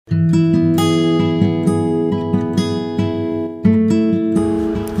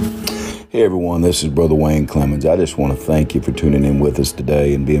Hey everyone, this is Brother Wayne Clemens. I just want to thank you for tuning in with us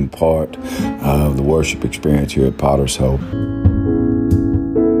today and being part of the worship experience here at Potter's Hope.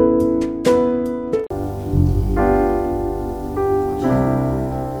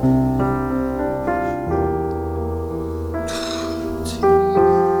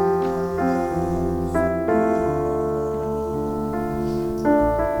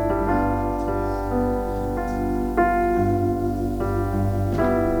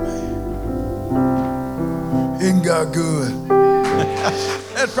 Isn't God good?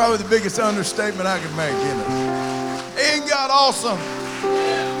 That's probably the biggest understatement I could make, isn't it? Isn't God awesome?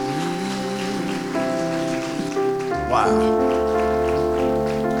 Wow.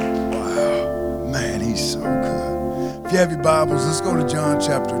 Wow. Man, he's so good. If you have your Bibles, let's go to John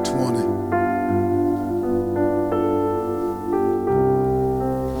chapter 20.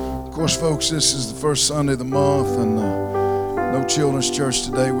 Of course, folks, this is the first Sunday of the month, and no children's church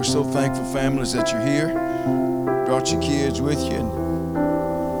today. We're so thankful, families, that you're here. Brought your kids with you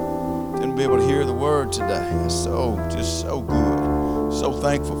and didn't be able to hear the word today. It's just so good. So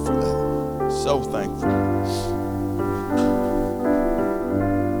thankful for that. So thankful.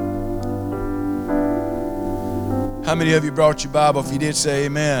 How many of you brought your Bible? If you did, say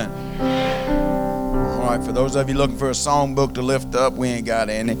amen. All right, for those of you looking for a songbook to lift up, we ain't got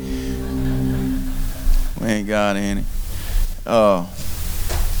any. We ain't got any.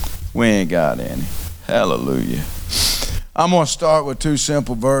 We ain't got any. Hallelujah. I'm going to start with two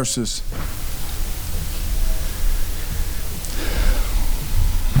simple verses.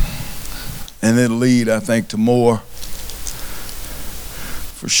 And it'll lead, I think, to more.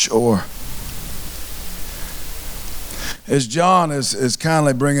 For sure. As John is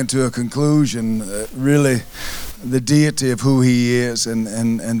kindly bringing to a conclusion, really, the deity of who he is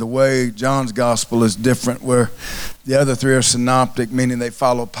and the way John's gospel is different, where the other three are synoptic, meaning they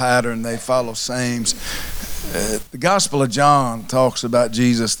follow pattern, they follow sames. The Gospel of John talks about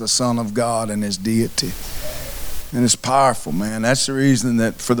Jesus, the Son of God, and his deity. And it's powerful, man. That's the reason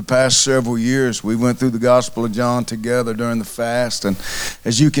that for the past several years we went through the Gospel of John together during the fast. And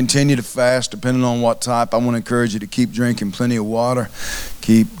as you continue to fast, depending on what type, I want to encourage you to keep drinking plenty of water,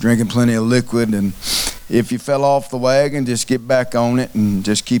 keep drinking plenty of liquid. And if you fell off the wagon, just get back on it and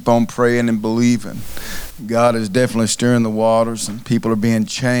just keep on praying and believing. God is definitely stirring the waters and people are being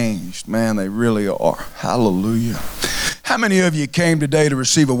changed. Man, they really are. Hallelujah. How many of you came today to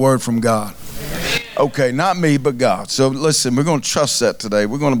receive a word from God? Okay, not me, but God. So listen, we're going to trust that today.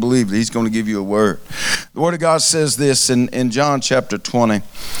 We're going to believe that he's going to give you a word. The word of God says this in John chapter 20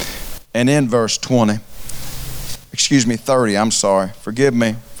 and in verse 30. I'm sorry. Forgive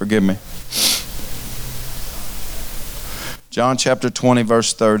me. John chapter 20,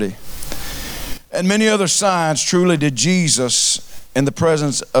 verse 30. And many other signs truly did Jesus in the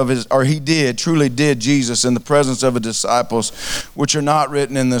presence of truly did Jesus in the presence of his disciples, which are not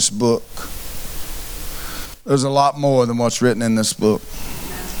written in this book. There's a lot more than what's written in this book.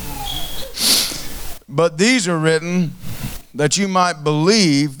 But these are written that you might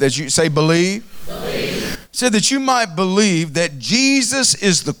believe, that you say believe? Believe. Said that you might believe that Jesus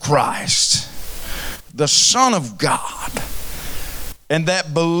is the Christ, the Son of God. And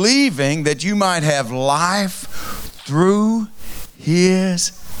that believing that you might have life through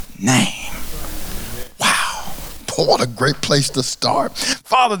his name. Wow. Boy, what a great place to start.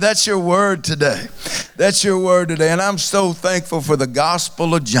 Father, that's your word today. That's your word today. And I'm so thankful for the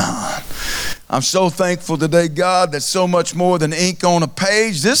Gospel of John. I'm so thankful today, God, that so much more than ink on a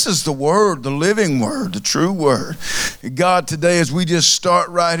page, this is the word, the living word, the true word. God, today as we just start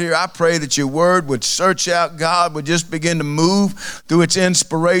right here, I pray that your word would search out, God, would just begin to move through its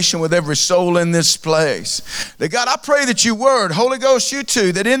inspiration with every soul in this place. That God, I pray that your word, Holy Ghost, you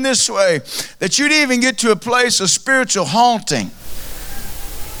too, that in this way, that you'd even get to a place of spiritual haunting.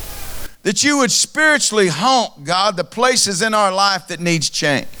 That you would spiritually haunt, God, the places in our life that needs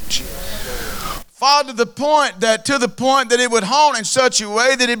change. Father, to the point that it would haunt in such a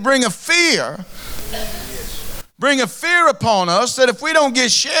way that it bring a fear upon us, that if we don't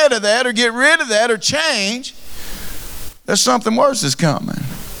get shed of that or get rid of that or change, there's something worse is coming.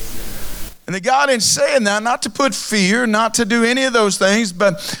 And that God is saying that not to put fear, not to do any of those things,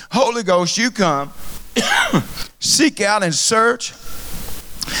 but Holy Ghost, you come, seek out and search.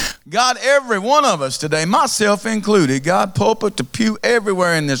 God, every one of us today, myself included, God, pulpit to pew,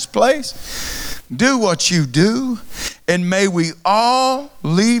 everywhere in this place, do what you do, and may we all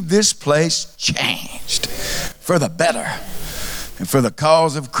leave this place changed for the better and for the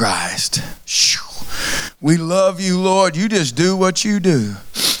cause of Christ. We love you, Lord. You just do what you do.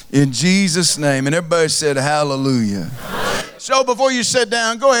 In Jesus' name. And everybody said hallelujah. So before you sit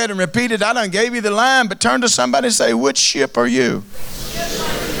down, go ahead and repeat it. I done gave you the line, but turn to somebody and say, which ship are you?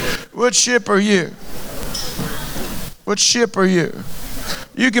 Which ship are you? Which ship are you?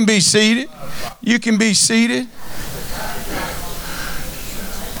 You can be seated. You can be seated.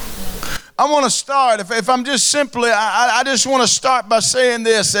 I want to start, if I'm just simply, I just want to start by saying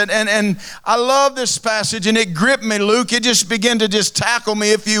this, and I love this passage, and it gripped me, Luke. It just began to just tackle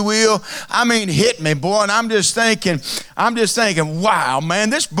me, if you will. I mean, hit me, boy, and I'm just thinking, wow,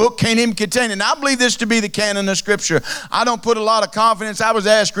 man, this book can't even contain it. And I believe this to be the canon of Scripture. I don't put a lot of confidence. I was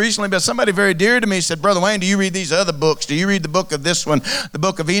asked recently by somebody very dear to me, said, Brother Wayne, do you read these other books? Do you read the book of this one, the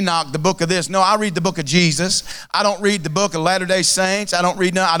book of Enoch, the book of this? No, I read the book of Jesus. I don't read the book of Latter-day Saints. I don't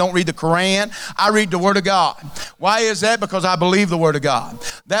read the Quran. I read the Word of God. Why is that? Because I believe the Word of God.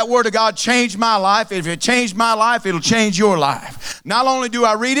 That Word of God changed my life. If it changed my life, it'll change your life. Not only do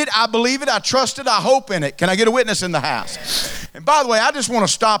I read it, I believe it, I trust it, I hope in it. Can I get a witness in the house? And by the way, I just want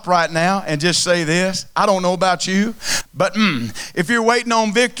to stop right now and just say this. I don't know about you, but if you're waiting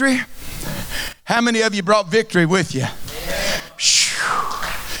on victory, how many of you brought victory with you?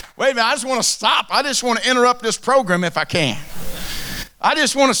 Wait a minute, I just want to stop. I just want to interrupt this program if I can. I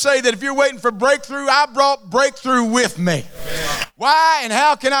just want to say that if you're waiting for breakthrough, I brought breakthrough with me. Why and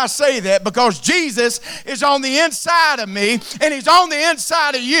how can I say that? Because Jesus is on the inside of me, and He's on the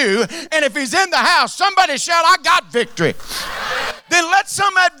inside of you. And if He's in the house, somebody shout, I got victory. Then let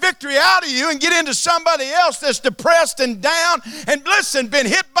some of that victory out of you and get into somebody else that's depressed and down. And listen, been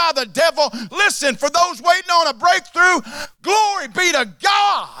hit by the devil. Listen, for those waiting on a breakthrough, glory be to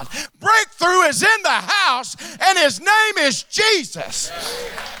God. Breakthrough is in the house, and His name is Jesus.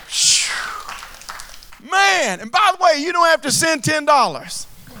 Man, and by the way, you don't have to send $10.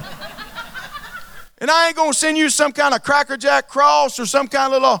 And I ain't going to send you some kind of Cracker Jack cross or some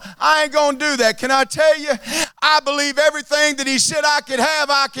kind of little, I ain't going to do that. Can I tell you, I believe everything that He said I could have,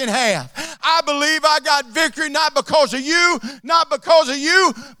 I can have. I believe I got victory not because of you,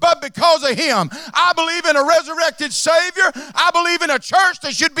 but because of Him. I believe in a resurrected Savior. I believe in a church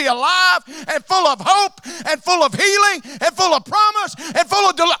that should be alive and full of hope and full of healing and full of promise and full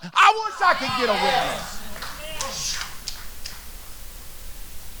of delight. I wish I could get a witness.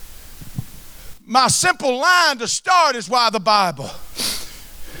 My simple line to start is why the Bible?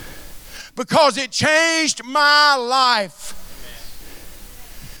 Because it changed my life.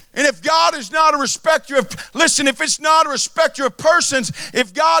 And if God is not a respecter of, listen, if it's not a respecter of persons,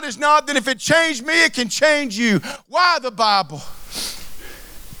 if God is not, then if it changed me, it can change you. Why the Bible?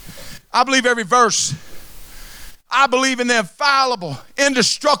 I believe every verse. I believe in the infallible,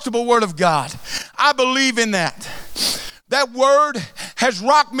 indestructible Word of God. I believe in that. That Word has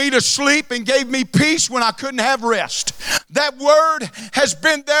rocked me to sleep and gave me peace when I couldn't have rest. That Word has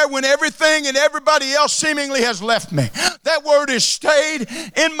been there when everything and everybody else seemingly has left me. That Word has stayed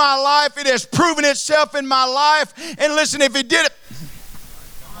in my life. It has proven itself in my life. And listen, if it did it,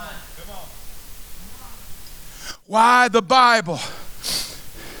 why the Bible?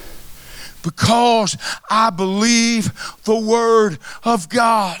 Because I believe the Word of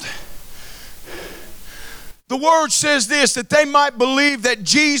God. The Word says this, that they might believe that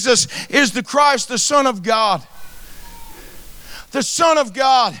Jesus is the Christ, the Son of God. The Son of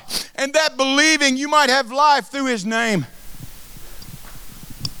God. And that believing you might have life through His name.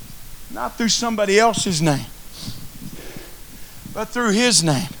 Not through somebody else's name, but through His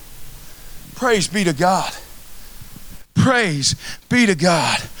name. Praise be to God. Praise be to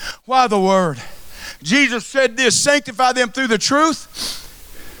God. Why the Word? Jesus said this, sanctify them through the truth.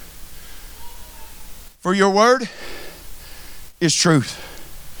 For your word is truth.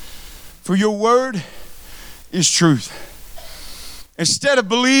 For your word is truth. Instead of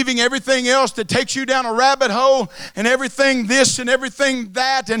believing everything else that takes you down a rabbit hole and everything this and everything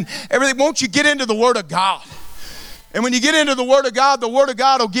that and everything, won't you get into the Word of God? And when you get into the Word of God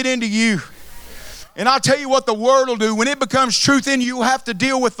will get into you. And I'll tell you what the Word will do. When it becomes truth in you, you'll have to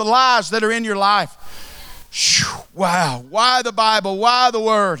deal with the lies that are in your life. Wow. Why the Bible? Why the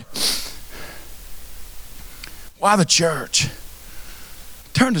Word? Why the church?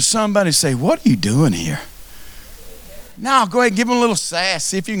 Turn to somebody and say, what are you doing here? Now go ahead and give them a little sass.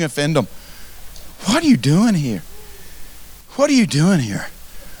 See if you can offend them. What are you doing here? What are you doing here?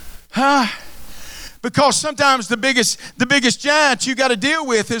 Huh? Because sometimes the biggest giant you got to deal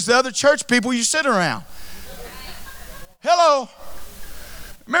with is the other church people you sit around. Hello.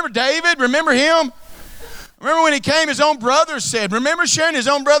 Remember David? Remember him? Remember when he came, his own brother said, remember Sharon, his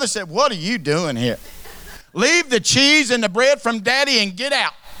own brother said, what are you doing here? Leave the cheese and the bread from Daddy and get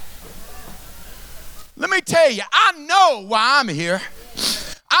out. Let me tell you, I know why I'm here.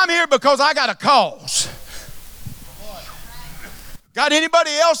 I'm here because I got a cause. Got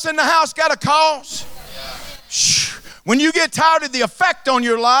anybody else in the house got a cause? When you get tired of the effect on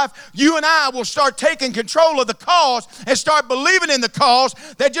your life, you and I will start taking control of the cause and start believing in the cause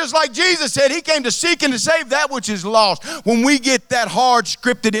that, just like Jesus said, he came to seek and to save that which is lost. When we get that hard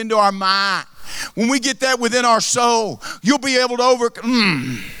scripted into our mind, when we get that within our soul, you'll be able to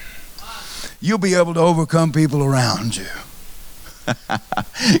overcome people around you.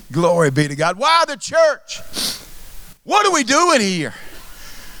 Glory be to God. Why the church? What are we doing here?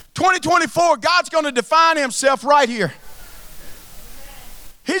 2024, God's going to define himself right here.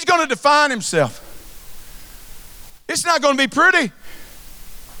 He's going to define himself. It's not going to be pretty.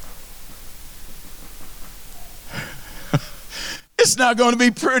 It's not going to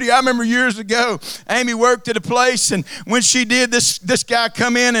be pretty. I remember years ago, Amy worked at a place, and when she did, this guy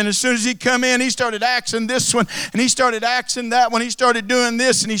come in, and as soon as he come in, he started axing this one, and he started axing that one. He started doing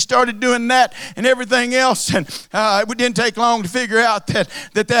this, and he started doing that, and everything else. And it didn't take long to figure out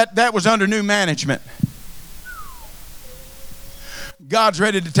that was under new management. God's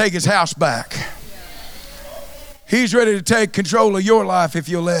ready to take his house back. He's ready to take control of your life if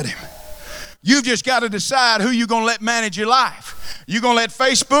you'll let him. You've just got to decide who you're going to let manage your life. You're going to let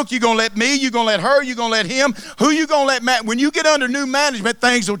Facebook, you're going to let me, you're going to let her, you're going to let him. Who you going to let when you get under new management,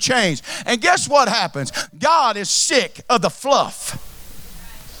 things will change. And guess what happens? God is sick of the fluff.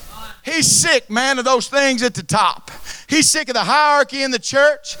 He's sick, man, of those things at the top. He's sick of the hierarchy in the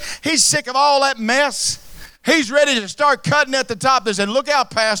church. He's sick of all that mess. He's ready to start cutting at the top and say, look out,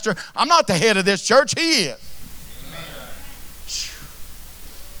 Pastor, I'm not the head of this church, he is.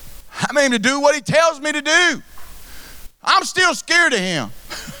 I'm aiming to do what he tells me to do. I'm still scared of him.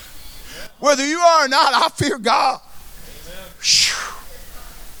 Whether you are or not, I fear God.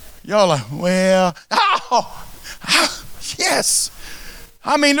 Y'all are like, well, yes.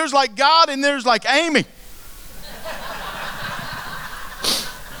 I mean, there's like God and there's like Amy.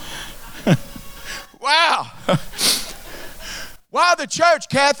 Wow. Why the church,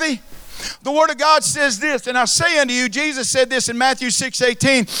 Kathy? The Word of God says this, and I say unto you, Jesus said this in Matthew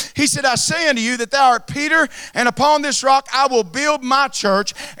 6:18. He said, I say unto you that thou art Peter, and upon this rock I will build my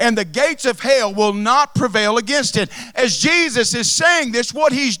church, and the gates of hell will not prevail against it. As Jesus is saying this,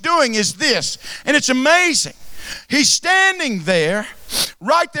 what he's doing is this, and it's amazing. He's standing there,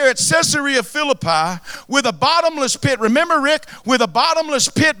 right there at Caesarea Philippi, with a bottomless pit. Remember, Rick, with a bottomless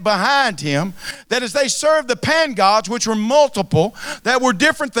pit behind him, that as they served the pan gods, which were multiple, that were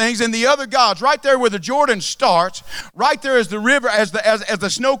different things than the other gods, right there where the Jordan starts, right there as the river, as the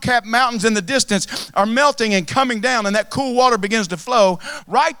snow-capped mountains in the distance are melting and coming down, and that cool water begins to flow,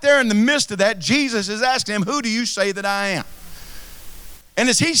 right there in the midst of that, Jesus is asking him, who do you say that I am? And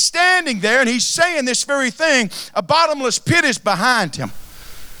as he's standing there and he's saying this very thing, a bottomless pit is behind him.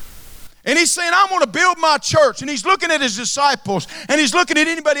 And he's saying, I'm going to build my church. And he's looking at his disciples and he's looking at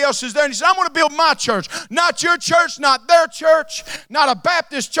anybody else who's there. And he said, I'm going to build my church. Not your church, not their church, not a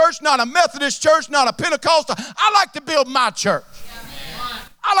Baptist church, not a Methodist church, not a Pentecostal. I like to build my church.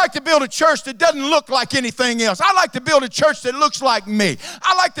 I like to build a church that doesn't look like anything else. I like to build a church that looks like me.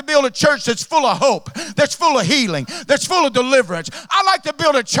 I like to build a church that's full of hope, that's full of healing, that's full of deliverance. I like to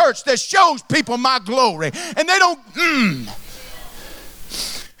build a church that shows people my glory. And they don't,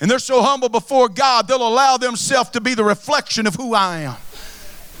 And they're so humble before God, they'll allow themselves to be the reflection of who I am.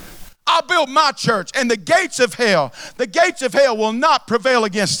 I'll build my church, and the gates of hell will not prevail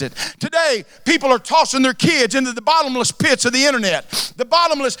against it. Today, people are tossing their kids into the bottomless pits of the internet. The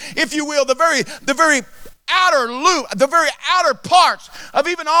bottomless, if you will, the very outer loop, the very outer parts of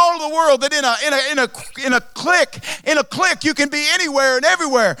even all of the world, that in a click you can be anywhere and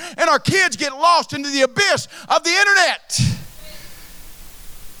everywhere, and our kids get lost into the abyss of the internet.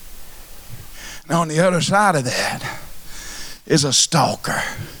 And on the other side of that is a stalker.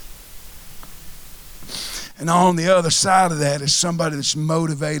 And on the other side of that is somebody that's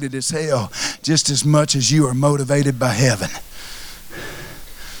motivated as hell, just as much as you are motivated by heaven.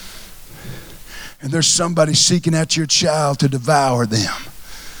 And there's somebody seeking out your child to devour them.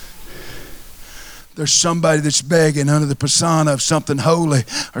 There's somebody that's begging under the persona of something holy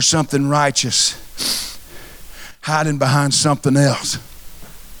or something righteous, hiding behind something else.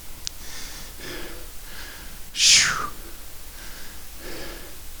 Whew.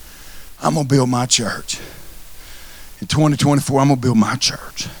 I'm going to build my church. In 2024, I'm going to build my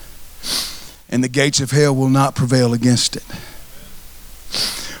church. And the gates of hell will not prevail against it.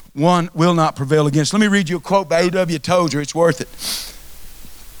 One will not prevail against. Let me read you a quote by A.W. Tozer. It's worth it.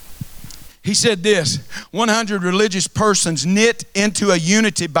 He said this: 100 religious persons knit into a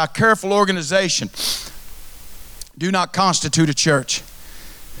unity by careful organization do not constitute a church.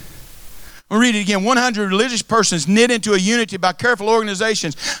 We'll read it again. 100 religious persons knit into a unity by careful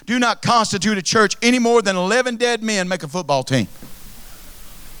organizations do not constitute a church any more than 11 dead men make a football team.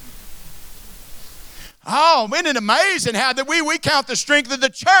 Oh, isn't it amazing how that we count the strength of the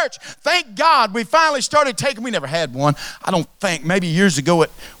church? Thank God we finally started taking, we never had one. I don't think, maybe years ago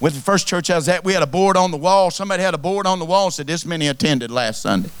with the first church I was at, we had a board on the wall. Somebody had a board on the wall and said, this many attended last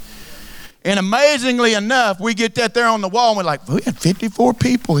Sunday. And amazingly enough, we get that there on the wall and we're like, we had 54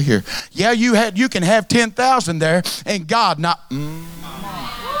 people here. Yeah, you can have 10,000 there and God not.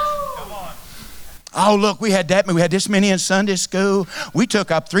 Oh, look, we had this many in Sunday school. We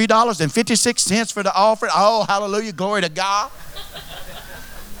took up $3.56 for the offering. Oh, hallelujah, glory to God.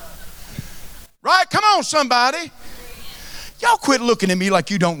 Right? Come on, somebody. Y'all quit looking at me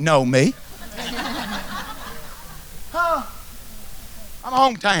like you don't know me. Huh?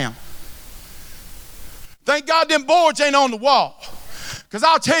 I'm hometown. Thank God them boards ain't on the wall. Because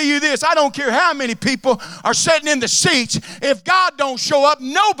I'll tell you this, I don't care how many people are sitting in the seats. If God don't show up,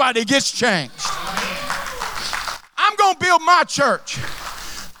 nobody gets changed. I'm going to build my church.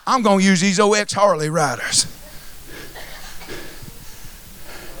 I'm going to use these OX Harley riders.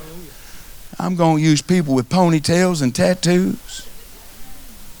 I'm going to use people with ponytails and tattoos.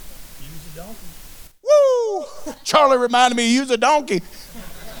 Use a donkey. Woo! Charlie reminded me to use a donkey.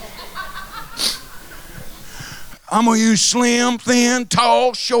 I'm going to use slim, thin,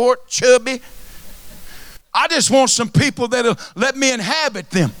 tall, short, chubby. I just want some people that'll let me inhabit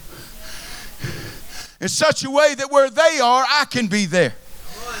them in such a way that where they are, I can be there.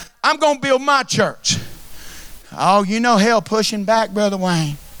 I'm going to build my church. Oh, you know hell pushing back, Brother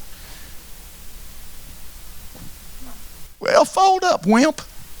Wayne. Well, fold up, wimp.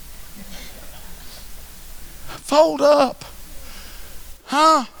 Fold up.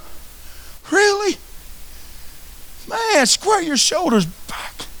 Huh? Really? Man, square your shoulders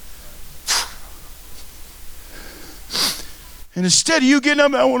back. And instead of you getting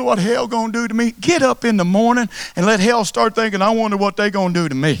up, I wonder what hell going to do to me. Get up in the morning and let hell start thinking, I wonder what they going to do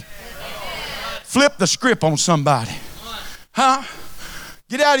to me. Flip the script on somebody. Huh?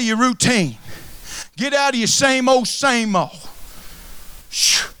 Get out of your routine. Get out of your same old, same old.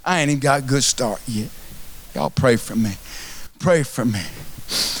 I ain't even got a good start yet. Y'all pray for me. Pray for me.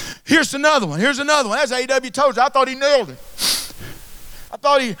 Here's another one. That's A.W. Tozer. I thought he nailed it. I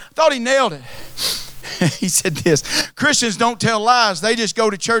thought he nailed it. He said this, Christians don't tell lies. They just go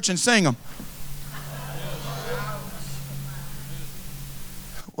to church and sing them.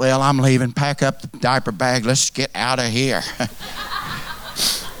 Well, I'm leaving. Pack up the diaper bag. Let's get out of here.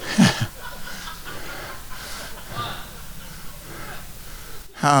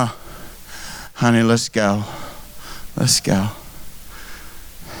 Oh, honey, let's go. Let's go.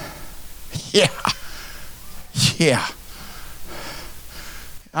 Yeah.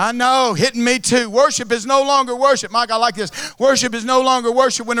 I know, hitting me too. Worship is no longer worship. Mike, I like this. Worship is no longer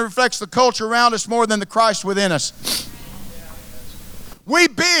worship when it reflects the culture around us more than the Christ within us. We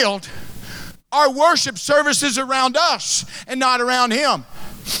build our worship services around us and not around Him.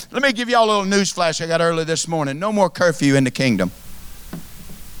 Let me give y'all a little news flash I got early this morning. No more curfew in the kingdom.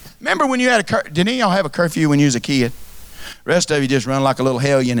 Remember when you had did any of y'all have a curfew when you was a kid? The rest of you just run like a little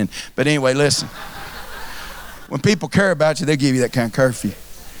hellion. But anyway, listen. When people care about you, they give you that kind of curfew.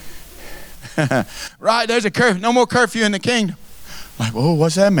 Right, there's a curfew. No more curfew in the kingdom. Like, whoa,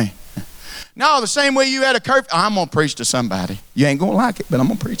 what's that mean? No, the same way you had a curfew. I'm going to preach to somebody. You ain't going to like it, but I'm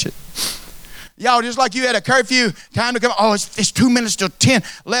going to preach it. Y'all, just like you had a curfew, time to come. Oh, it's 2 minutes till 10,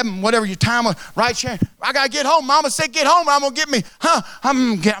 11, whatever your time was. Right, Sharon? I got to get home. Mama said get home or I'm going to get me.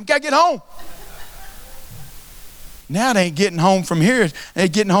 I'm got to get home. Now they ain't getting home from here. They're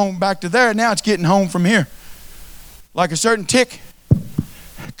getting home back to there. Now it's getting home from here. Like a certain tick.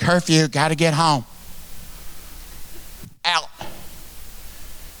 Curfew, got to get home. Out.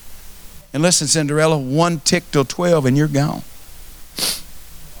 And listen, Cinderella, 1 tick till 12 and you're gone.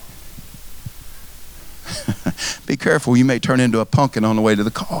 Be careful, you may turn into a pumpkin on the way to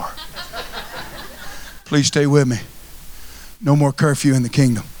the car. Please stay with me. No more curfew in the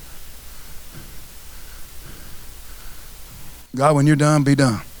kingdom. God, when you're done, be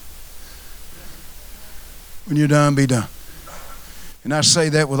done. When you're done, be done. And I say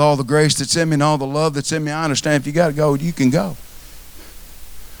that with all the grace that's in me and all the love that's in me. I understand if you got to go, you can go.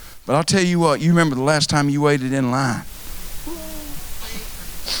 But I'll tell you what, you remember the last time you waited in line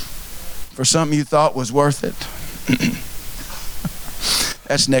for something you thought was worth it?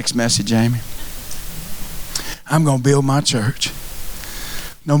 That's next message, Amy. I'm going to build my church.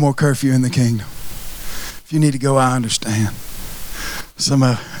 No more curfew in the kingdom. If you need to go, I understand.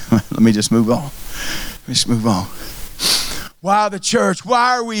 Let me just move on. Let's move on. Why the church?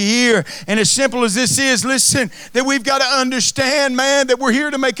 Why are we here? And as simple as this is, listen, that we've got to understand, man, that we're here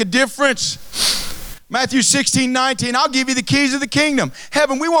to make a difference. Matthew 16:19, I'll give you the keys of the kingdom.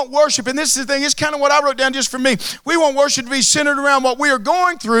 Heaven, we want worship, and this is the thing, it's kind of what I wrote down just for me. We want worship to be centered around what we are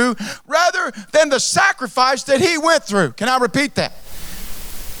going through rather than the sacrifice that he went through. Can I repeat that?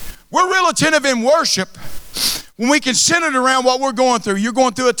 We're real attentive in worship when we can center it around what we're going through. You're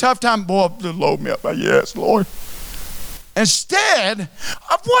going through a tough time. Boy, just load me up. Yes, Lord. Instead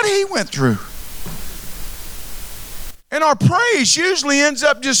of what he went through. And our praise usually ends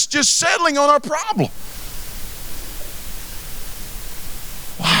up just settling on our problem.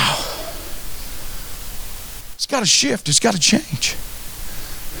 Wow. It's got to shift. It's got to change.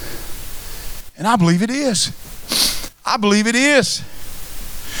 And I believe it is. I believe it is.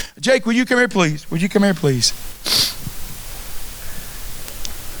 Jake, will you come here, please? Would you come here, please?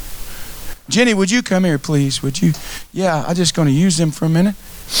 Jenny, would you come here, please? Would you? Yeah, I'm just going to use them for a minute.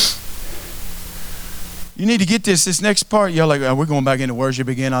 You need to get this next part. You're like, oh, we're going back into worship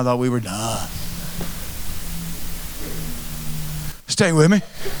again. I thought we were done. Stay with me.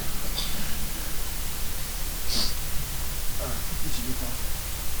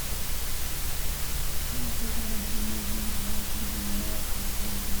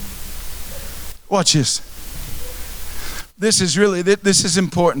 Watch this. This is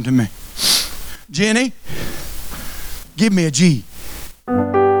important to me. Jenny, give me a G. Give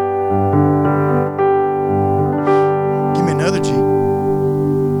me another G.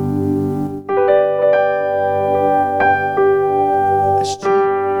 That's G.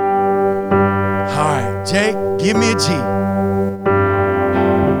 All right, Jake, give me a G.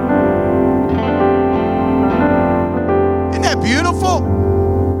 Isn't that beautiful?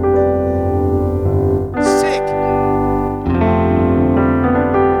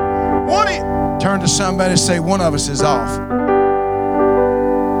 Turn to somebody and say, one of us is off.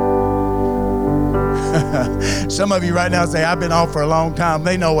 Some of you right now say, I've been off for a long time.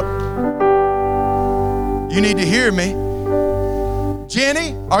 They know it. You need to hear me.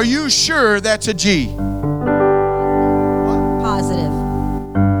 Jenny, are you sure that's a G? Positive.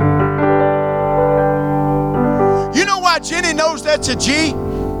 You know why Jenny knows that's a G?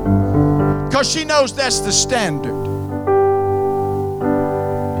 Because she knows that's the standard.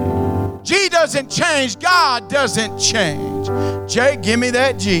 G doesn't change. God doesn't change. Jake, give me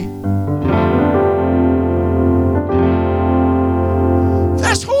that G.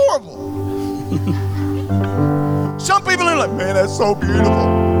 That's horrible. Some people are like, man, that's so beautiful.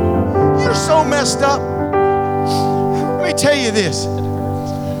 You're so messed up. Let me tell you this.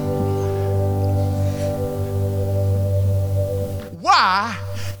 Why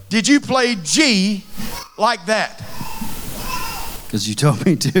did you play G like that? Because you told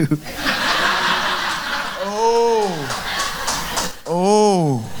me to.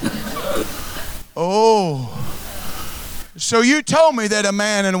 Oh. So you told me that a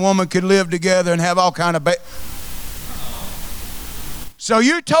man and a woman could live together and have all kind of So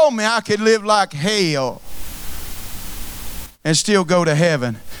you told me I could live like hell and still go to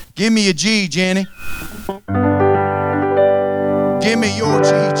heaven. Give me a G, Jenny. Give me your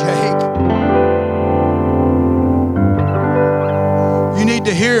G, Jake. You need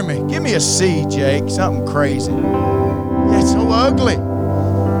to hear me. Give me a C, Jake. Something crazy. That's so ugly.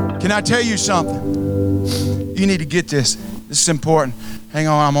 Can I tell you something? You need to get this. This is important. Hang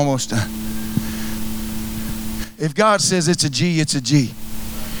on, I'm almost done. If God says it's a G, it's a G.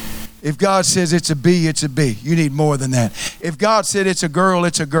 If God says it's a B, it's a B. You need more than that. If God said it's a girl,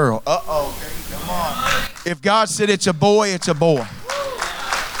 it's a girl. Uh-oh. Come on. If God said it's a boy, it's a boy.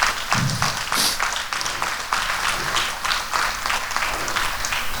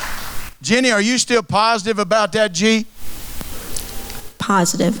 Jenny, are you still positive about that G?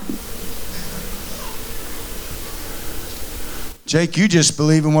 Positive. Jake, you just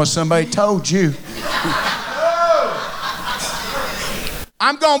believe in what somebody told you.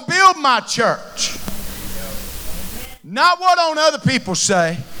 I'm going to build my church. Not what on other people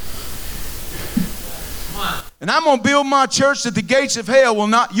say. And I'm going to build my church that the gates of hell will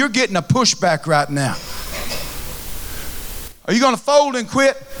not. You're getting a pushback right now. Are you going to fold and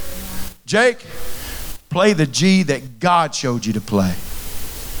quit? Jake, play the G that God showed you to play.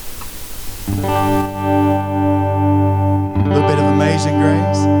 A little bit of Amazing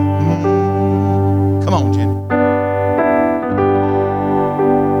Grace. Come on, Jenny.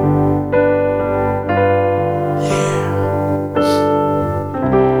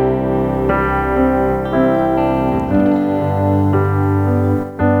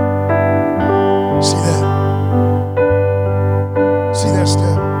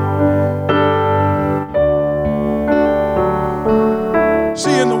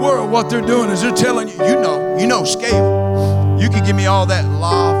 world, what they're doing is they're telling you, you know scale. You could give me all that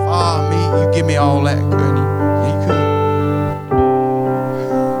la, fa, me. You give me all that, couldn't you? Yeah, you could.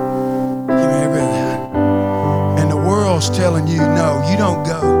 Give me every of that. And the world's telling you, no, you don't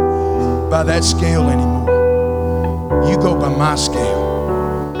go by that scale anymore. You go by my scale.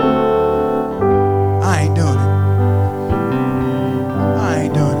 I ain't doing it. I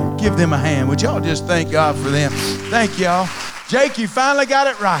ain't doing it. Give them a hand. Would y'all just thank God for them? Thank y'all. Jake, you finally got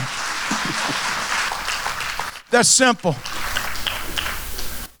it right. That's simple.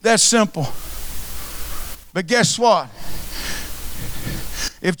 That's simple. But guess what?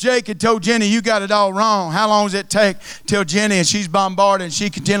 If Jake had told Jenny, you got it all wrong, how long does it take till Jenny, and she's bombarded, and she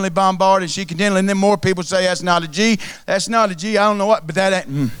continually bombarded, and she continually, and then more people say, that's not a G, that's not a G, I don't know what, but that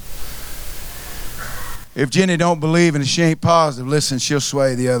ain't. If Jenny don't believe and she ain't positive, listen, she'll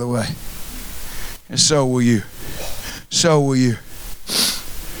sway the other way. And so will you. So will you.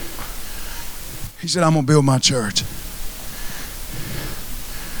 He said, I'm going to build my church.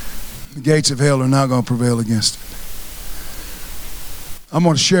 The gates of hell are not going to prevail against it. I'm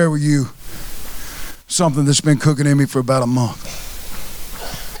going to share with you something that's been cooking in me for about a month.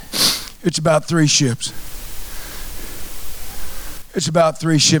 It's about 3 ships. It's about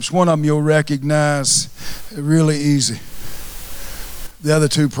 3 ships. One of them you'll recognize really easy. The other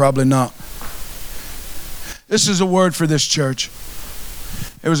 2 probably not. This is a word for this church.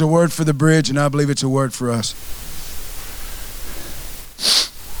 It was a word for the bridge, and I believe it's a word for us.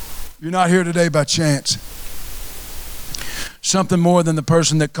 You're not here today by chance. Something more than the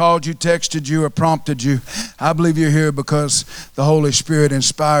person that called you, texted you, or prompted you. I believe you're here because the Holy Spirit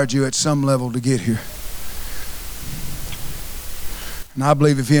inspired you at some level to get here. And I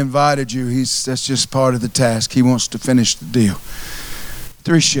believe if He invited you, that's just part of the task. He wants to finish the deal.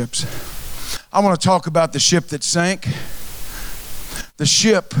 3 ships. I want to talk about the ship that sank, the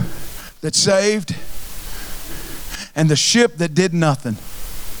ship that saved, and the ship that did nothing.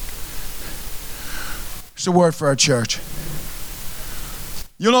 It's a word for our church.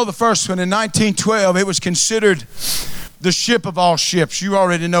 You'll know the first one. In 1912, it was considered the ship of all ships. You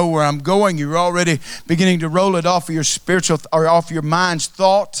already know where I'm going. You're already beginning to roll it off of your spiritual or off your mind's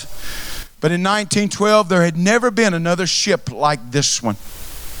thought. But in 1912, there had never been another ship like this one.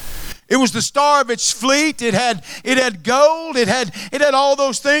 It was the star of its fleet. It had gold. It had all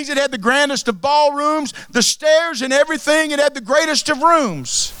those things. It had the grandest of ballrooms, the stairs and everything. It had the greatest of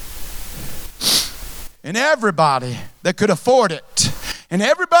rooms. And everybody that could afford it, and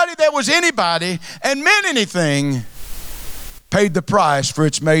everybody that was anybody and meant anything, paid the price for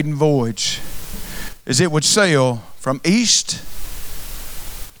its maiden voyage, as it would sail from east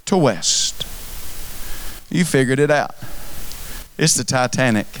to west. You figured it out. It's the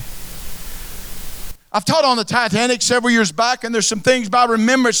Titanic. I've taught on the Titanic several years back, and there's some things by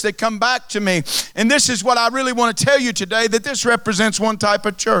remembrance that come back to me. And this is what I really want to tell you today, that this represents one type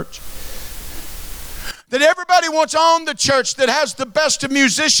of church. That everybody wants on the church that has the best of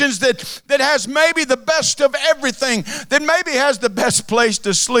musicians, that has maybe the best of everything, that maybe has the best place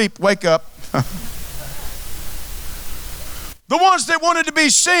to sleep. Wake up. The ones that wanted to be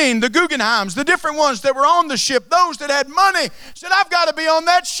seen, the Guggenheims, the different ones that were on the ship, those that had money, said, I've got to be on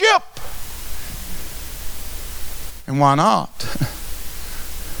that ship. And why not?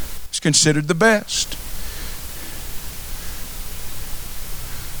 It's considered the best.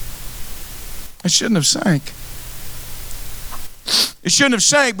 It shouldn't have sank. It shouldn't have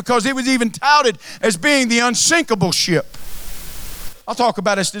sank because it was even touted as being the unsinkable ship. I'll talk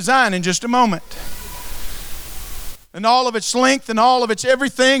about its design in just a moment. And all of its length and all of its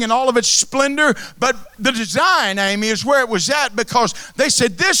everything and all of its splendor. But the design, Amy, is where it was at, because they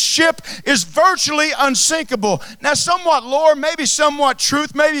said this ship is virtually unsinkable. Now, somewhat lore, maybe somewhat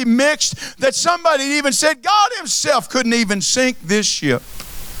truth, maybe mixed, that somebody even said God Himself couldn't even sink this ship.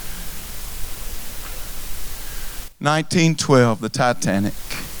 1912, the Titanic.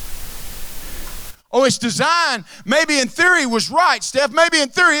 Oh, its design, maybe in theory was right, Steph. Maybe in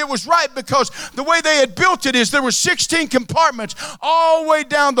theory it was right, because the way they had built it is there were 16 compartments all the way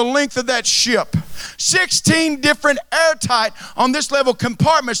down the length of that ship. 16 different airtight on this level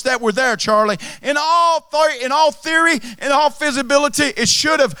compartments that were there, Charlie. In all theory, in all feasibility, it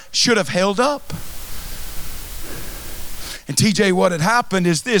should have held up. And TJ, what had happened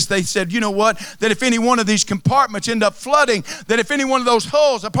is this. They said, you know what? That if any one of these compartments end up flooding, that if any one of those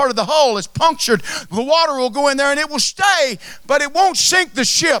holes, a part of the hull is punctured, the water will go in there and it will stay, but it won't sink the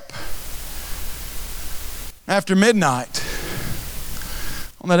ship. After midnight,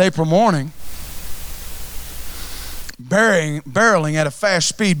 on that April morning, barreling at a fast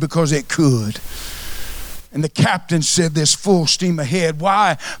speed because it could. And the captain said this, full steam ahead.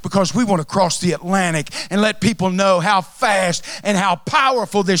 Why? Because we want to cross the Atlantic and let people know how fast and how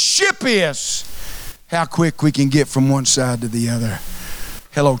powerful this ship is. How quick we can get from one side to the other.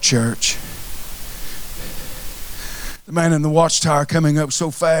 Hello, church. The man in the watchtower coming up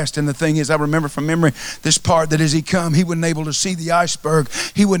so fast, and the thing is, I remember from memory this part that as he come, he wasn't able to see the iceberg.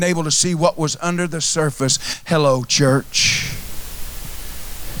 He wasn't able to see what was under the surface. Hello, church.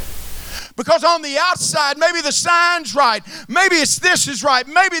 Because on the outside, maybe the sign's right. Maybe it's this is right.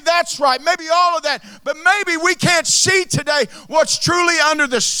 Maybe that's right. Maybe all of that. But maybe we can't see today what's truly under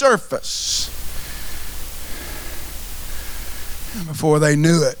the surface. And before they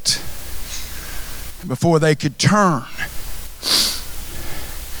knew it, before they could turn,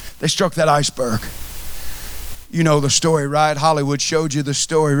 they struck that iceberg. You know the story, right? Hollywood showed you the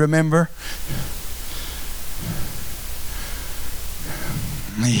story, remember?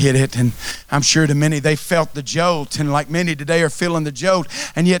 They hit it, and I'm sure to many they felt the jolt, and like many today are feeling the jolt,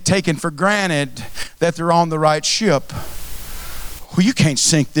 and yet taking for granted that they're on the right ship. Well, you can't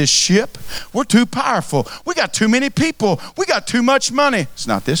sink this ship. We're too powerful. We got too many people. We got too much money. It's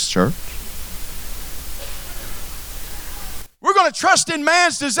not this church. We're going to trust in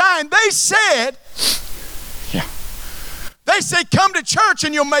man's design. They said, come to church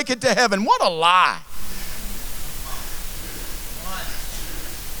and you'll make it to heaven. What a lie.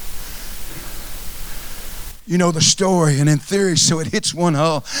 You know the story, and in theory, so it hits one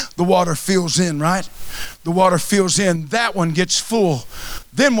hull, the water fills in, right? The water fills in, that one gets full.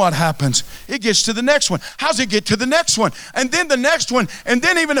 Then what happens? It gets to the next one. How's it get to the next one? And then the next one, and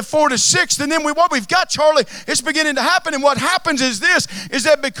then even at 4 to 6, and then what we've got, Charlie, it's beginning to happen. And what happens is this, is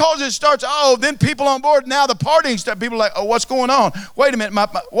that because it starts, then people on board, now the partying stuff, people are like, what's going on? Wait a minute,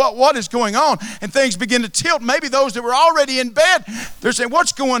 what is going on? And things begin to tilt. Maybe those that were already in bed, they're saying,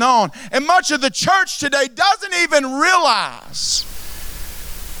 what's going on? And much of the church today doesn't even realize,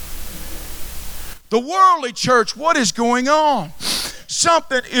 the worldly church, what is going on?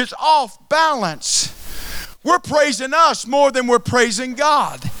 Something is off balance. We're praising us more than we're praising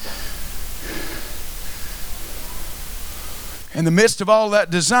God. In the midst of all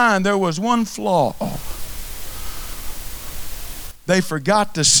that design, there was one flaw. They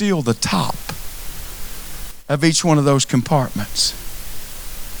forgot to seal the top of each one of those compartments.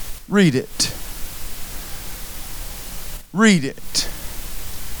 Read it. Read it.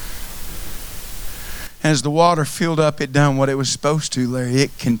 As the water filled up, it done what it was supposed to, Larry.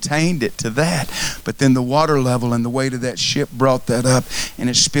 It contained it to that. But then the water level and the weight of that ship brought that up, and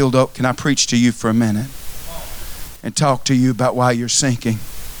it spilled up. Can I preach to you for a minute and talk to you about why you're sinking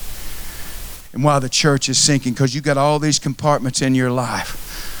and why the church is sinking? Because you got all these compartments in your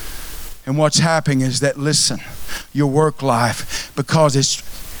life. And what's happening is that, listen, your work life, because it's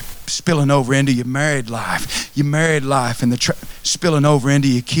spilling over into your married life and spilling over into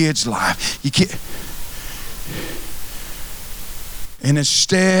your kids' life. And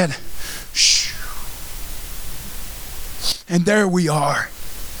instead, and there we are.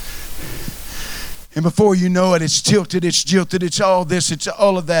 And before you know it, it's tilted, it's jilted, it's all this, it's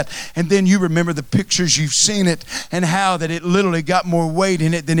all of that. And then you remember the pictures, you've seen it, and how that it literally got more weight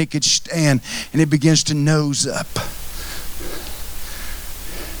in it than it could stand, and it begins to nose up.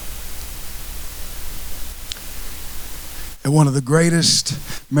 And one of the greatest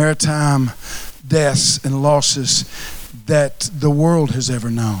maritime deaths and losses that the world has ever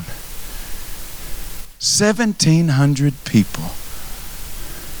known. 1,700 people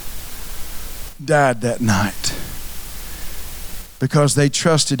died that night because they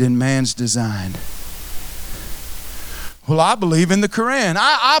trusted in man's design. Well, I believe in the Quran.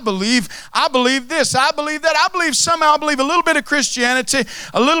 I believe this. I believe that. I believe a little bit of Christianity,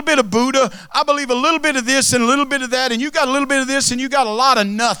 a little bit of Buddha. I believe a little bit of this and a little bit of that, and you got a little bit of this and you got a lot of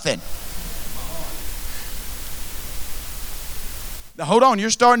nothing. Now, hold on, you're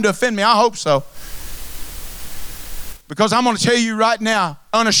starting to offend me. I hope so. Because I'm going to tell you right now,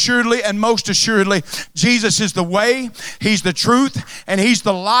 unassuredly and most assuredly, Jesus is the way, He's the truth, and He's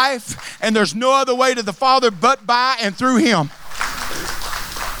the life, and there's no other way to the Father but by and through Him.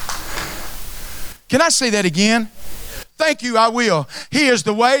 Can I say that again? Thank you, I will. He is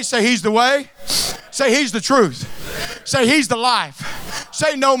the way. Say He's the way. Say He's the truth. Say He's the life.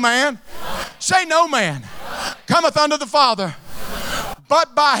 Say no man. Say no man cometh unto the Father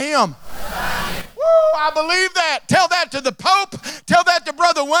but by Him. Woo, I believe that. Tell that to the Pope. Tell that to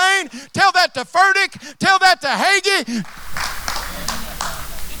Brother Wayne. Tell that to Furtick. Tell that to Hagee.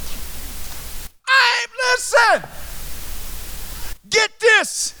 Listen. Get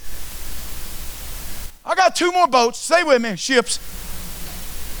this. I got 2 more boats. Stay with me. Ships.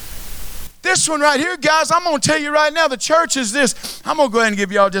 This one right here, guys, I'm going to tell you right now, the church is this. I'm going to go ahead and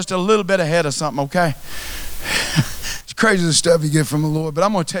give y'all just a little bit ahead of something, okay? It's crazy the stuff you get from the Lord, but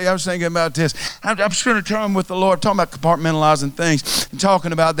I'm going to tell you, I was thinking about this. I'm spending time with the Lord, talking about compartmentalizing things and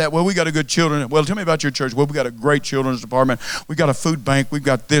talking about that. Well, we got a good children. Well, tell me about your church. Well, we got a great children's department. We got a food bank. We've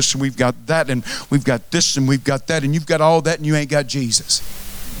got this and we've got that and we've got this and we've got that and you've got all that and you ain't got Jesus.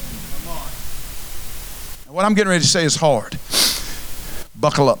 Now, what I'm getting ready to say is hard.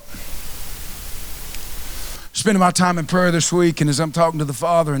 Buckle up. Spending my time in prayer this week, and as I'm talking to the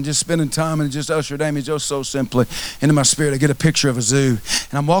Father and just spending time, and it just ushered Amy just so simply into my spirit, I get a picture of a zoo.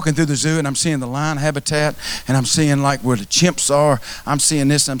 And I'm walking through the zoo, and I'm seeing the lion habitat, and I'm seeing like where the chimps are. I'm seeing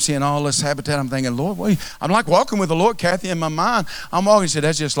this, and I'm seeing all this habitat. I'm thinking, Lord, what? I'm like walking with the Lord, Kathy, in my mind. I'm walking. He said,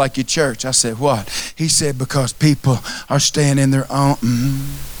 that's just like your church. I said, what? He said, because people are staying in their own.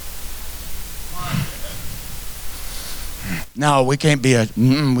 No, we can't be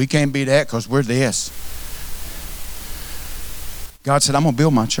we can't be that because we're this. God said, I'm going to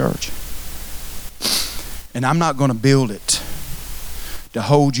build my church. And I'm not going to build it to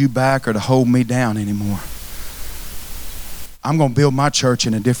hold you back or to hold me down anymore. I'm going to build my church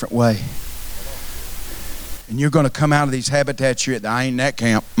in a different way. And you're going to come out of these habitats. I ain't in that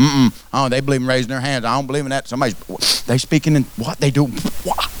camp. Oh, they believe in raising their hands. I don't believe in that. They speaking in what? They do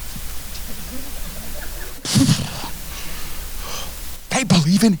what? They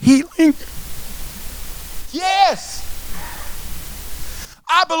believe in healing? Yes.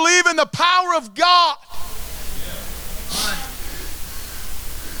 I believe in the power of God.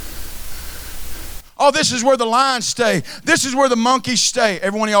 Oh, this is where the lions stay. This is where the monkeys stay.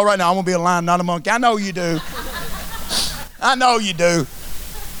 Every one of y'all right now, I'm going to be a lion, not a monkey. I know you do. I know you do.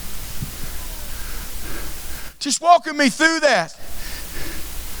 Just walking me through that.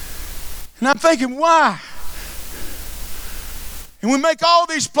 And I'm thinking, why? And we make all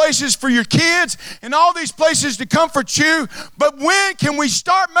these places for your kids and all these places to comfort you. But when can we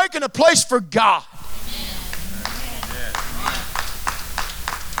start making a place for God?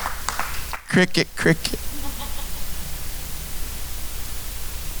 Cricket, cricket.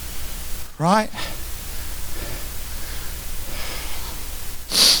 Right?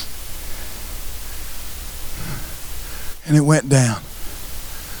 And it went down.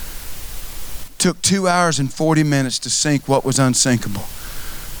 Took 2 hours and 40 minutes to sink what was unsinkable.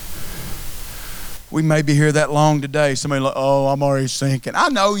 We may be here that long today. Somebody like, oh, I'm already sinking. I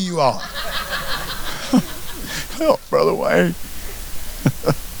know you are. Help, Brother Wayne.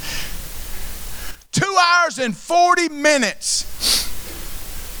 2 hours and 40 minutes.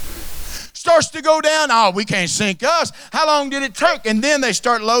 Starts to go down. Oh, we can't sink us. How long did it take? And then they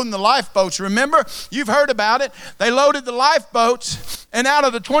start loading the lifeboats. Remember, you've heard about it. They loaded the lifeboats, and out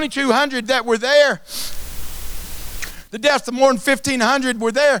of the 2,200 that were there, the deaths of more than 1,500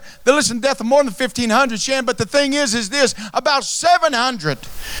 were there. Listen, death of more than 1,500, Shan. But the thing is this: about 700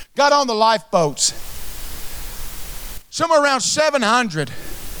 got on the lifeboats. Somewhere around 700.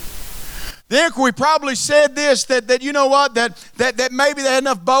 The inquiry probably said this, that you know what, that maybe they had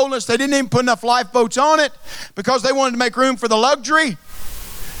enough boldness, they didn't even put enough lifeboats on it because they wanted to make room for the luxury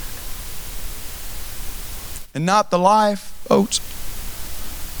and not the lifeboats.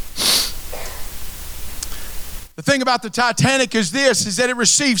 The thing about the Titanic is this, is that it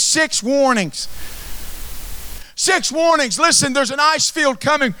received 6 warnings. 6 warnings. Listen, there's an ice field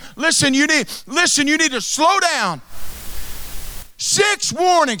coming. Listen, you need to slow down. 6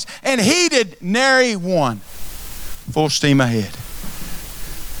 warnings, and he did nary one. Full steam ahead.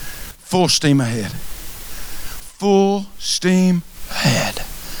 Full steam ahead. Full steam ahead.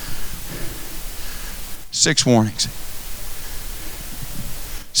 6 warnings.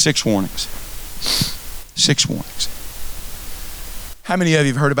 6 warnings. 6 warnings. How many of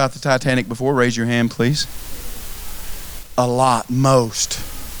you have heard about the Titanic before? Raise your hand, please. A lot, most.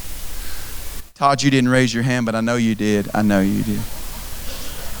 Todd, you didn't raise your hand, but I know you did. I know you did.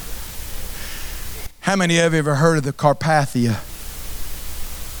 How many of you have ever heard of the Carpathia?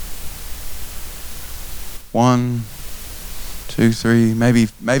 1, 2, 3,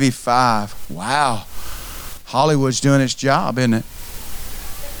 maybe 5. Wow. Hollywood's doing its job, isn't it?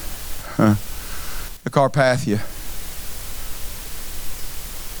 Huh. The Carpathia.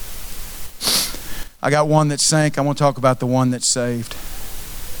 I got one that sank. I want to talk about the one that saved.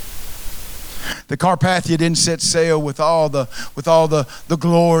 The Carpathia didn't set sail with all the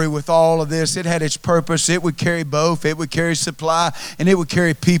glory, with all of this. It had its purpose. It would carry both. It would carry supply, and it would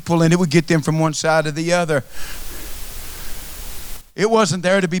carry people, and it would get them from one side to the other. It wasn't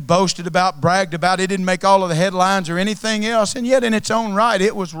there to be boasted about, bragged about. It didn't make all of the headlines or anything else, and yet in its own right,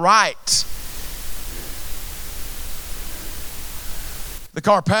 it was right. The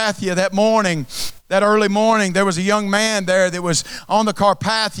Carpathia that morning, that early morning, there was a young man there that was on the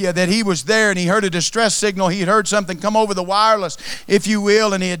Carpathia, that he was there and he heard a distress signal. He had heard something come over the wireless, if you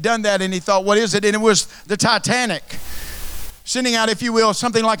will, and he had done that and he thought, what is it? And it was the Titanic. Sending out, if you will,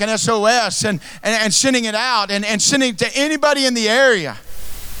 something like an SOS and sending it out and sending it to anybody in the area.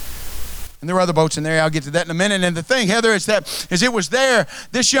 And there were other boats in there. I'll get to that in a minute. And the thing, Heather, is it was there.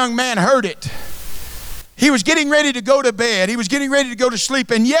 This young man heard it. He was getting ready to go to bed. He was getting ready to go to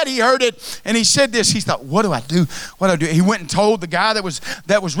sleep, and yet he heard it, and he said this. He thought, what do I do? What do I do? He went and told the guy that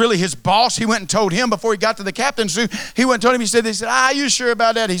was really his boss. He went and told him before he got to the captain's suite. He went and told him. He said, are you sure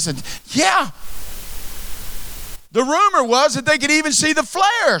about that? He said, yeah. The rumor was that they could even see the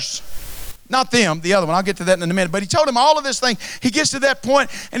flares. Not them, the other one. I'll get to that in a minute. But he told him all of this thing. He gets to that point,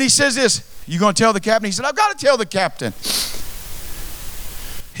 and he says this, you going to tell the captain? He said, I've got to tell the captain.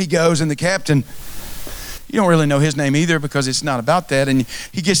 He goes, and the captain, you don't really know his name either because it's not about that. And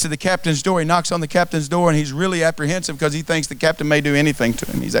he gets to the captain's door. He knocks on the captain's door, and he's really apprehensive because he thinks the captain may do anything to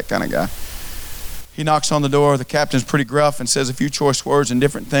him. He's that kind of guy. He knocks on the door. The captain's pretty gruff and says a few choice words and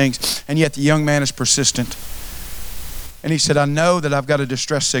different things. And yet the young man is persistent. And he said, I know that I've got a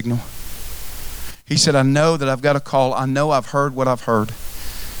distress signal. He said, I know that I've got a call. I know I've heard what I've heard.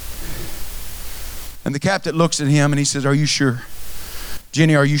 And the captain looks at him and he says, are you sure?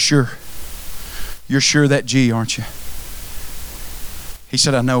 Jenny, are you sure? You're sure that G, aren't you? He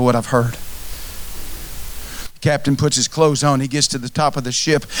said, I know what I've heard. Captain puts his clothes on. He gets to the top of the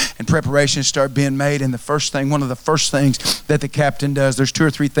ship and preparations start being made. And one of the first things that the captain does, there's 2 or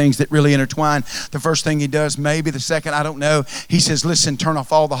 3 things that really intertwine. The first thing he does, maybe the second, I don't know. He says, listen, turn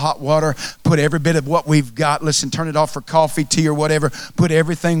off all the hot water. Put every bit of what we've got. Listen, turn it off for coffee, tea, or whatever. Put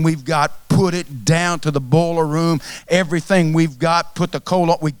everything we've got. Put it down to the boiler room. Everything we've got. Put the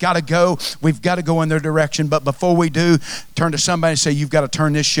coal on. We've got to go. We've got to go in their direction. But before we do, turn to somebody and say, you've got to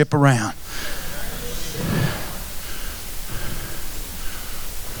turn this ship around.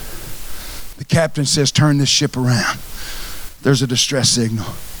 The captain says, turn this ship around. There's a distress signal.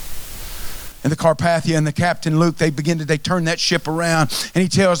 And the Carpathia and the captain Luke, they turn that ship around, and he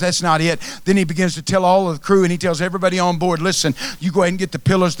tells, that's not it. Then he begins to tell all of the crew, and he tells everybody on board, listen, you go ahead and get the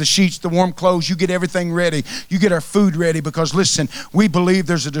pillows, the sheets, the warm clothes, you get everything ready. You get our food ready, because listen, we believe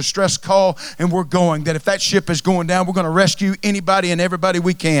there's a distress call, and we're going. That if that ship is going down, we're going to rescue anybody and everybody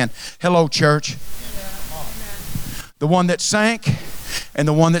we can. Hello, church. The one that sank and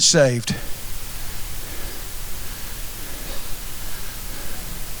the one that saved.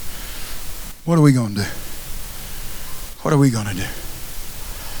 What are we going to do? What are we going to do?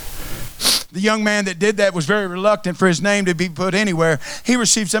 The young man that did that was very reluctant for his name to be put anywhere. He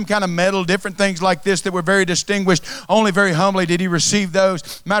received some kind of medal, different things like this that were very distinguished. Only very humbly did he receive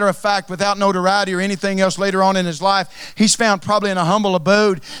those. Matter of fact, without notoriety or anything else later on in his life, he's found probably in a humble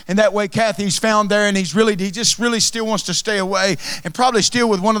abode. And that way Kathy's found there, and he just really still wants to stay away, and probably still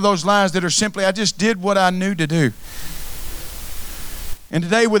with one of those lines that are simply, I just did what I knew to do. And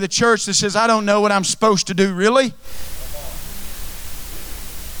today with a church that says, I don't know what I'm supposed to do, really?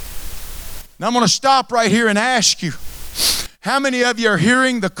 Now I'm going to stop right here and ask you, how many of you are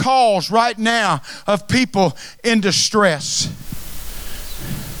hearing the calls right now of people in distress?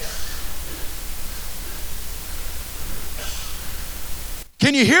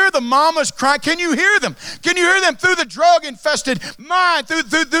 Can you hear the mamas cry? Can you hear them? Can you hear them through the drug-infested mind, through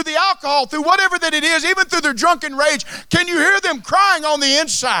the alcohol, through whatever that it is, even through their drunken rage? Can you hear them crying on the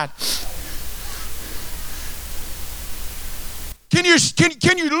inside? Can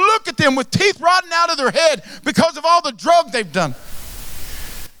you look at them with teeth rotting out of their head because of all the drug they've done?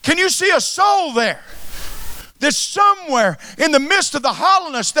 Can you see a soul there that's somewhere in the midst of the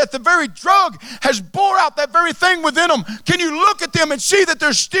hollowness that the very drug has bore out that very thing within them? Can you look at them and see that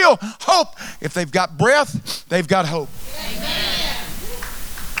there's still hope? If they've got breath, they've got hope. Amen.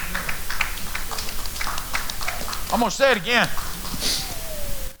 I'm going to say it again.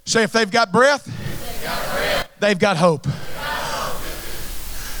 Say, if they've got breath, they've got hope.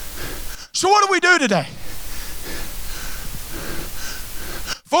 So what do we do today?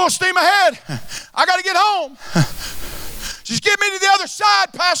 Full steam ahead. I got to get home. Just get me to the other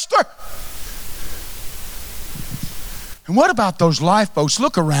side, Pastor. And what about those lifeboats?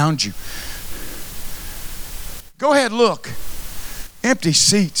 Look around you. Go ahead, look. Empty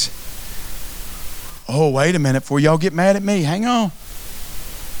seats. Oh, wait a minute before y'all get mad at me. Hang on.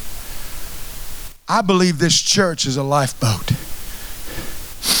 I believe this church is a lifeboat.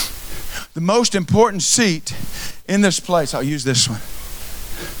 The most important seat in this place, I'll use this one.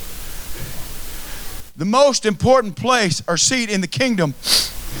 The most important place or seat in the kingdom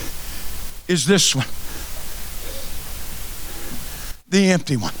is this one. the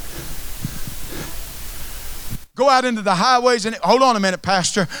empty one. Go out into the highways and, hold on a minute,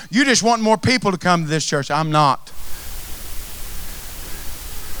 Pastor. You just want more people to come to this church. I'm not.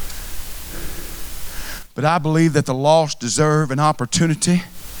 But I believe that the lost deserve an opportunity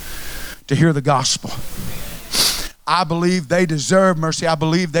to hear the gospel. I believe they deserve mercy. I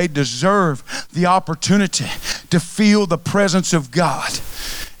believe they deserve the opportunity to feel the presence of God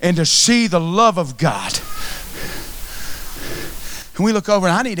and to see the love of God. And we look over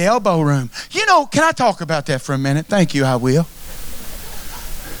and I need elbow room. You know, can I talk about that for a minute? Thank you, I will.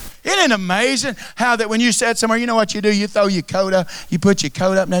 Isn't it amazing how that when you sit somewhere, you know what you do? You throw your coat up. You put your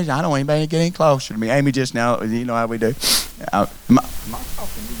coat up next. I don't want anybody to get any closer to me. Amy just now, you know how we do. Am I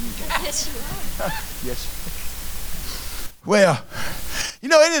talking to you guys? Yes, you are. Yes. Well, you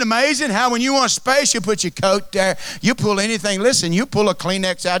know, isn't it amazing how when you want space, you put your coat there, you pull anything. Listen, you pull a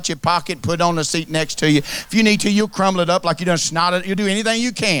Kleenex out your pocket, put it on the seat next to you. If you need to, you'll crumble it up like you done snot it. You'll do anything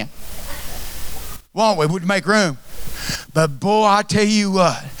you can. Won't we? We'd make room. But boy, I tell you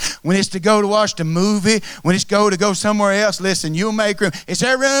what, when it's to go to watch the movie, when it's to go somewhere else, listen, you'll make room. Is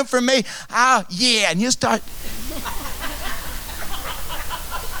there room for me? Oh, yeah. And you start...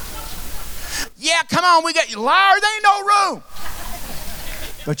 Yeah, come on, we got you. Liar, there ain't no room.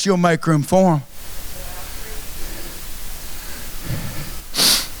 But you'll make room for them.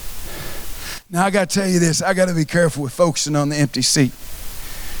 Now, I got to tell you this. I got to be careful with focusing on the empty seat.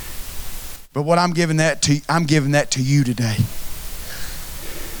 But what I'm giving that to you today.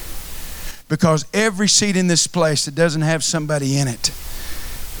 Because every seat in this place that doesn't have somebody in it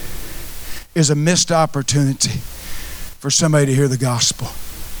is a missed opportunity for somebody to hear the gospel.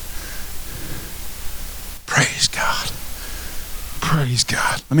 Praise God. Praise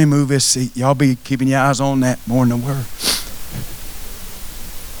God. Let me move this seat. Y'all be keeping your eyes on that more than the word.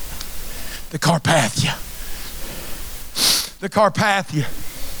 The Carpathia. The Carpathia.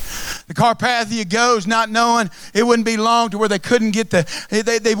 The Carpathia goes not knowing it wouldn't be long to where they couldn't get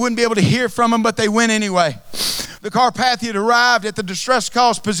they wouldn't be able to hear from them, but they went anyway. The Carpathia arrived at the distress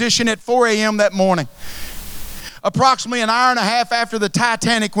calls position at 4 a.m. that morning. Approximately an hour and a half after the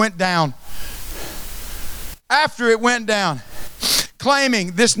Titanic went down. After it went down,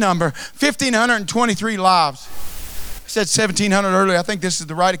 claiming this number, 1,523 lives. I said 1,700 earlier. I think this is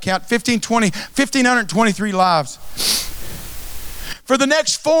the right account. 1,523 lives. For the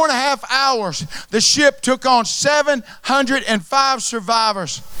next 4.5 hours, the ship took on 705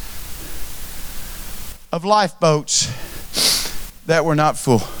 survivors of lifeboats that were not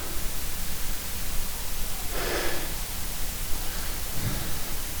full.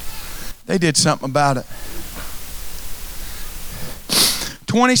 They did something about it.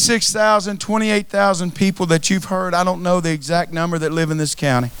 26,000, 28,000 people that you've heard. I don't know the exact number that live in this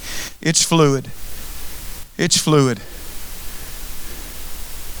county. It's fluid. It's fluid.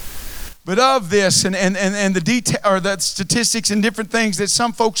 But of this and the detail or the statistics and different things that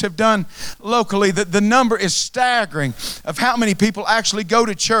some folks have done locally, the number is staggering of how many people actually go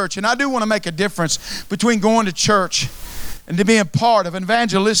to church. And I do want to make a difference between going to church and to being part of an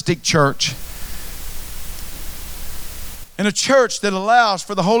evangelistic church. And a church that allows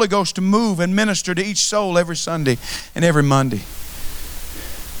for the Holy Ghost to move and minister to each soul every Sunday and every Monday.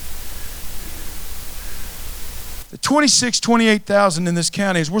 The 28,000 in this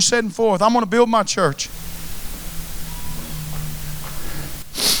county, as we're setting forth, I'm going to build my church.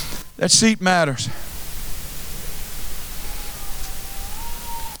 That seat matters.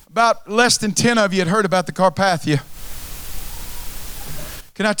 About less than 10 of you had heard about the Carpathia.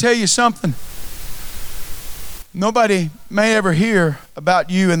 Can I tell you something? Nobody may ever hear about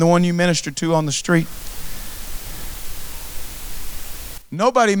you and the one you minister to on the street.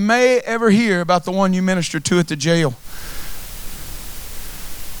 Nobody may ever hear about the one you minister to at the jail.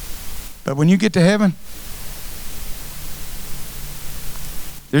 But when you get to heaven,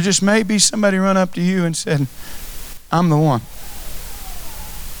 there just may be somebody run up to you and said, I'm the one.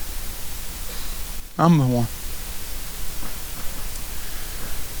 I'm the one.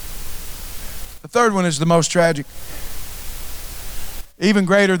 The third one is the most tragic. Even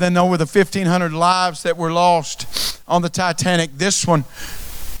greater than over the 1,500 lives that were lost on the Titanic. This one,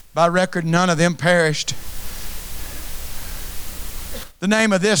 by record, none of them perished. The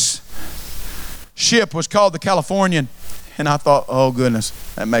name of this ship was called the Californian. And I thought, oh goodness,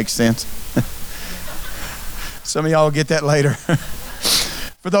 that makes sense. Some of y'all will get that later.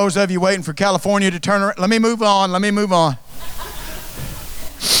 For those of you waiting for California to turn around, let me move on.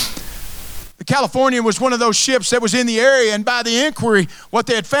 The Californian was one of those ships that was in the area, and by the inquiry, what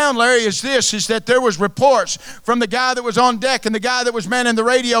they had found, Larry, is that there was reports from the guy that was on deck and the guy that was manning the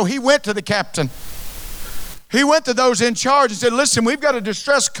radio. He went to the captain He went to those in charge and said, listen, we've got a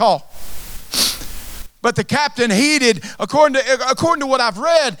distress call. But the captain heeded, according to what I've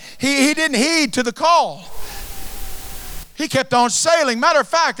read, he didn't heed to the call. He kept on sailing. Matter of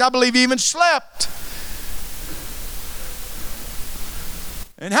fact, I believe he even slept.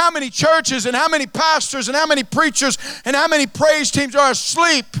 And how many churches and how many pastors and how many preachers and how many praise teams are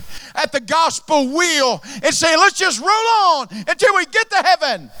asleep at the gospel wheel and saying, let's just roll on until we get to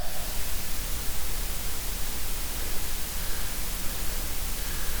heaven.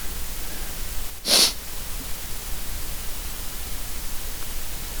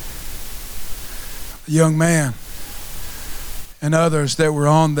 Young man and others that were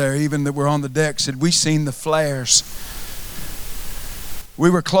on there, even that were on the deck, said, we seen the flares. We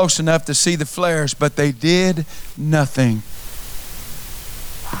were close enough to see the flares, but they did nothing.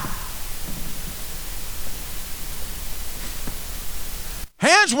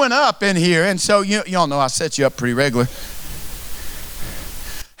 Hands went up in here, and so y'all know I set you up pretty regular.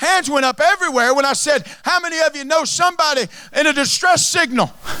 Hands went up everywhere when I said, how many of you know somebody in a distress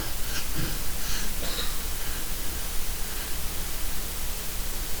signal?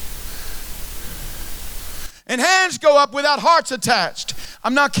 And hands go up without hearts attached.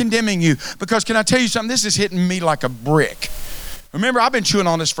 I'm not condemning you, because can I tell you something? This is hitting me like a brick. Remember, I've been chewing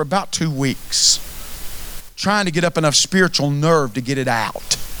on this for about 2 weeks, trying to get up enough spiritual nerve to get it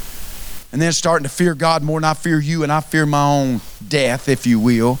out. And then starting to fear God more than I fear you, and I fear my own death, if you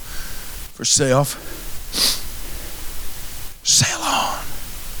will, for self. Sail on.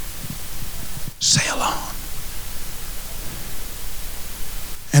 Sail on.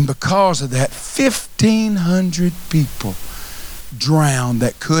 And because of that, 1,500 people drowned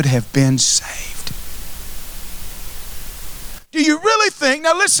that could have been saved. Do you really think,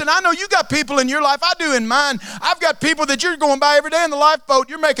 now listen, I know you got people in your life, I do in mine. I've got people that you're going by every day in the lifeboat.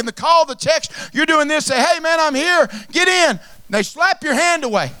 You're making the call, the text, you're doing this, say, hey man, I'm here, get in. They slap your hand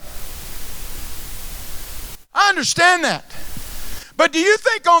away. I understand that. But do you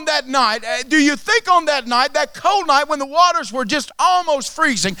think on that night, that cold night when the waters were just almost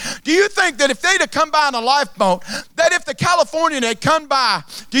freezing, do you think that if they'd have come by in a lifeboat, that if the Californian had come by,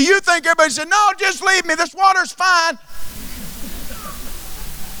 do you think everybody said, no, just leave me, this water's fine?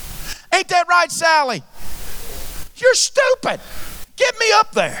 Ain't that right, Sally? You're stupid. Get me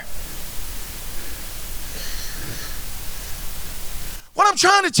up there. What I'm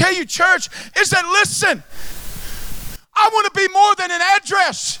trying to tell you, church, is that listen, I want to be more than an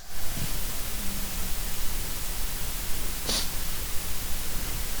address.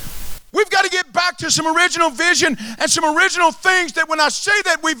 We've got to get back to some original vision and some original things that when I say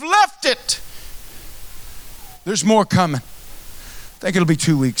that, we've left it. There's more coming. I think it'll be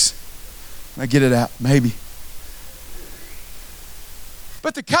 2 weeks. I get it out, maybe.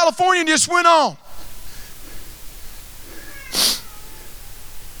 But the Californian just went on.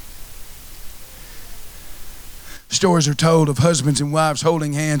 Stories are told of husbands and wives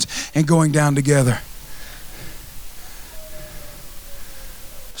holding hands and going down together.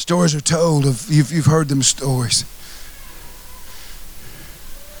 Stories are told of, you've heard them stories.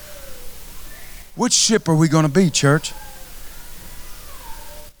 Which ship are we going to be, church?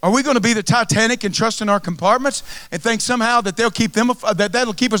 Are we going to be the Titanic and trust in our compartments and think somehow that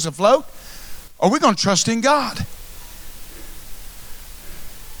that'll keep us afloat? Or are we going to trust in God?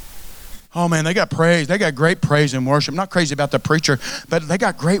 Oh man, they got praise. They got great praise and worship. I'm not crazy about the preacher, but they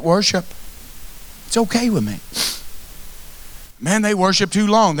got great worship. It's okay with me. Man, they worship too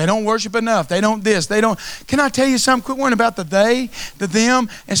long. They don't worship enough. They don't this. They don't. Can I tell you something? Quit worrying about the they, the them,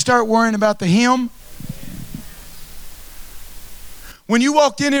 and start worrying about the him. When we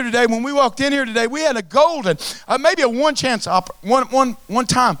walked in here today, we had a golden, maybe a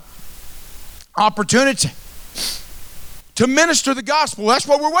one-time opportunity to minister the gospel. That's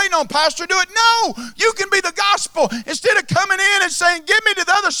what we're waiting on, Pastor. Do it. No, you can be the gospel instead of coming in and saying, get me to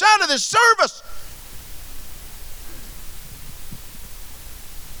the other side of this service.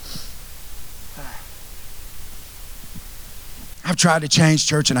 I've tried to change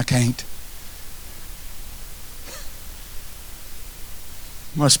church and I can't.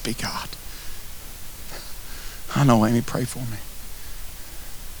 Must be God. I know, Amy, pray for me.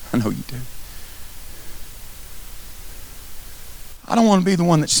 I know you do. I don't want to be the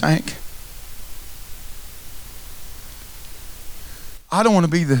one that sank. I don't want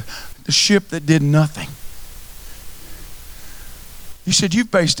to be the ship that did nothing. You said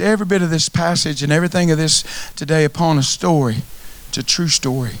you've based every bit of this passage and everything of this today upon a story. It's a true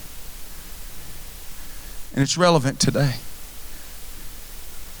story. And it's relevant today.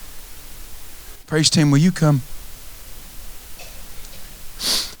 Praise team, will you come?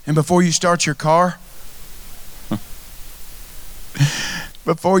 And before you start your car,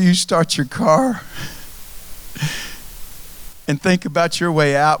 before you start your car and think about your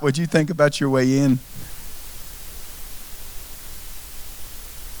way out, would you think about your way in?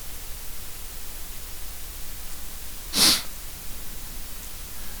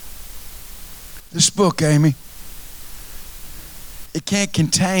 This book, Amy, it can't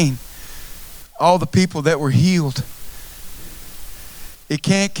contain all the people that were healed. It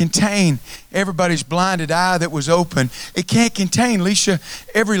can't contain everybody's blinded eye that was open. It can't contain, Leisha,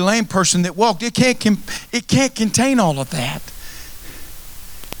 every lame person that walked. It can't contain all of that.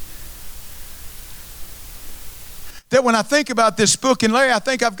 That when I think about this book, and Larry, I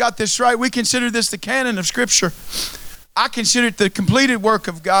think I've got this right, we consider this the canon of Scripture. I consider it the completed work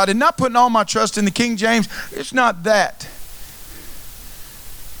of God, and not putting all my trust in the King James. It's not that.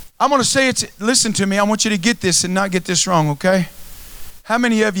 I'm going to say it's, listen to me, I want you to get this and not get this wrong, okay? How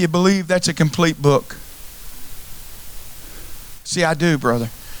many of you believe that's a complete book? See, I do, brother.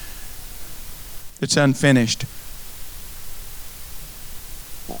 It's unfinished.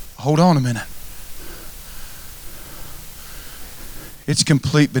 Hold on a minute. It's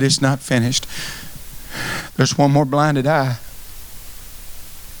complete, but it's not finished. There's one more blinded eye.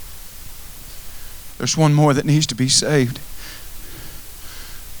 There's one more that needs to be saved.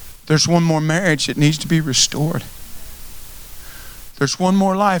 There's one more marriage that needs to be restored. There's one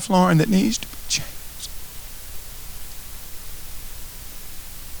more life, Lauren, that needs to be changed.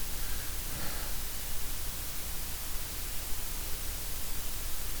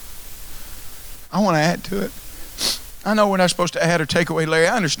 I want to add to it. I know we're not supposed to add or take away, Larry.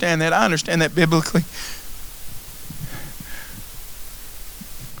 I understand that. I understand that biblically.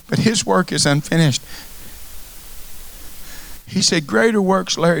 But his work is unfinished. He said, greater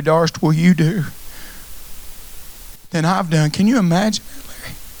works, Larry Darst, will you do than I've done. Can you imagine that,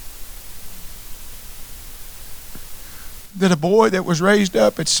 Larry? That a boy that was raised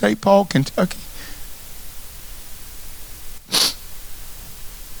up at St. Paul, Kentucky,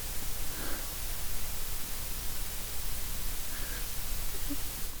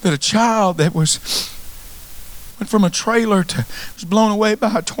 that a child that went from a trailer to was blown away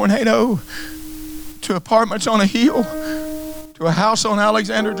by a tornado to apartments on a hill to a house on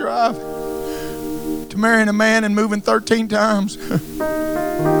Alexander Drive to marrying a man and moving 13 times. God's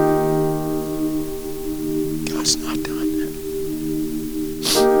not done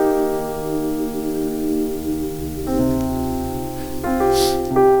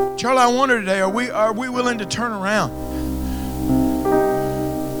that. Charlie, I wonder today, are we willing to turn around?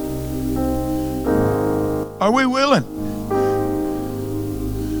 Are we willing?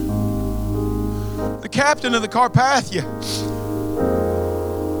 The captain of the Carpathia,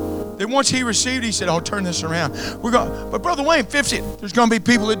 that once he received, he said, "I'll turn this around." But Brother Wayne, 50, there's going to be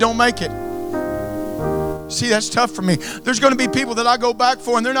people that don't make it. See, that's tough for me. There's going to be people that I go back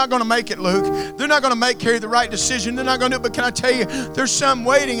for, and they're not going to make it, Luke. They're not going to carry the right decision. They're not going to do it. But can I tell you, there's some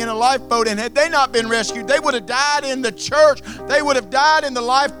waiting in a lifeboat, and had they not been rescued, they would have died in the church. They would have died in the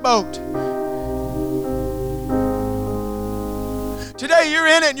lifeboat. Today you're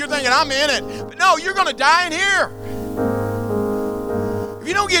in it and you're thinking, I'm in it. But no, you're going to die in here. If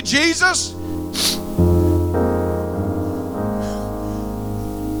you don't get Jesus,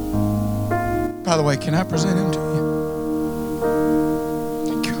 by the way, can I present him to you?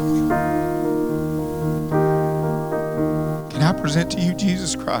 Thank you. Can I present to you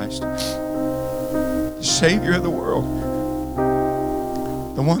Jesus Christ, the Savior of the world,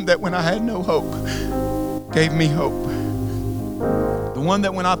 the one that when I had no hope, gave me hope. The one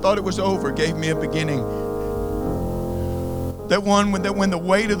that when I thought it was over, gave me a beginning. That one that when the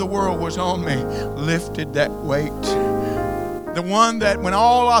weight of the world was on me, lifted that weight. The one that when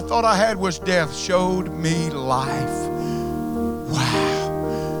all I thought I had was death, showed me life. Wow.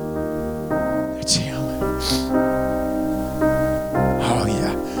 It's him. Oh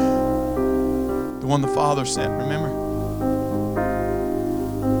yeah. The one the Father sent, remember?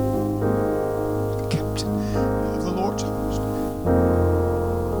 The captain of the Lord's host.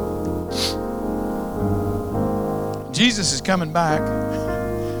 Jesus is coming back,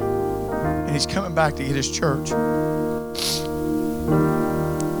 and he's coming back to get his church.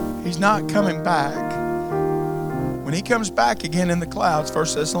 He's not coming back. When he comes back again in the clouds,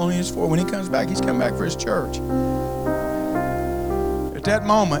 1 Thessalonians 4, when he comes back, he's coming back for his church. At that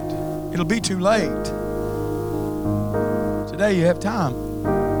moment, it'll be too late. Today you have time.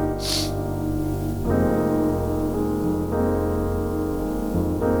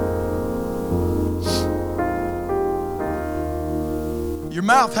 Your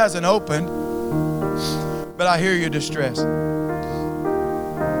mouth hasn't opened, but I hear your distress.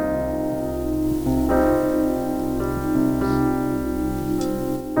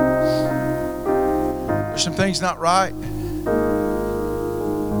 some things not right?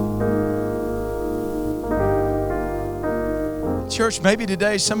 Church, maybe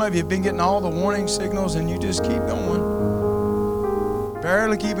today some of you have been getting all the warning signals and you just keep going.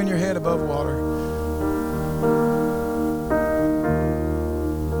 Barely keeping your head above water.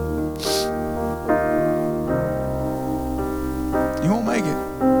 You won't make it.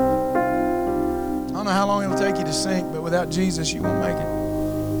 I don't know how long it'll take you to sink, but without Jesus, you won't make it.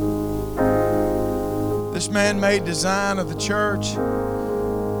 This man-made design of the church,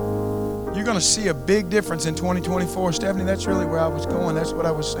 you're going to see a big difference in 2024. Stephanie, that's really where I was going. That's what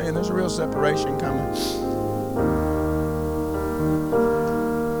I was saying. There's a real separation coming.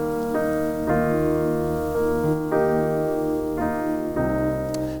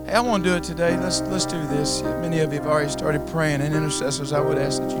 Hey, I want to do it today. Let's do this. Many of you have already started praying, and intercessors, I would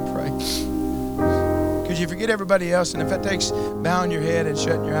ask that you pray. Because you forget everybody else, and if that takes bowing your head and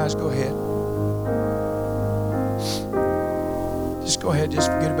shutting your eyes, go ahead. Just go ahead. Just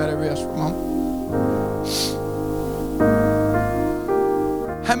forget about everybody else for a moment.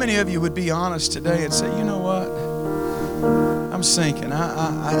 How many of you would be honest today and say, you know what? I'm sinking.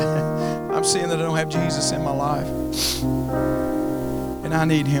 I'm seeing that I don't have Jesus in my life. And I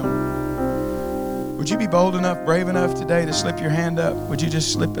need Him. Would you be bold enough, brave enough today to slip your hand up? Would you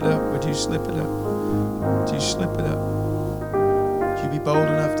just slip it up? Would you slip it up? Would you slip it up? Would you be bold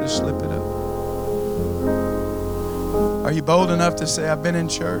enough to slip it up? Are you bold enough to say, I've been in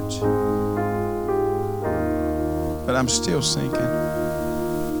church, but I'm still sinking.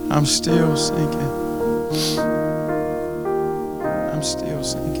 I'm still sinking. I'm still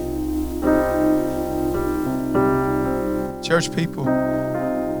sinking. Church people,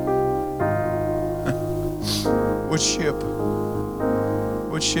 which ship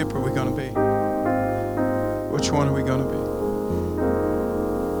are we going to be? Which one are we going to be?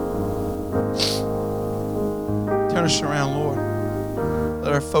 Turn us around, Lord.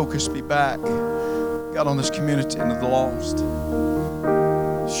 Let our focus be back, God, on this community and the lost.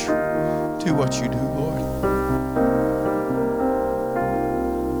 Do what you do, Lord.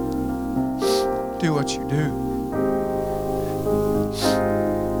 Do what you do.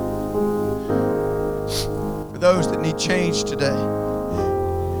 For those that need change today,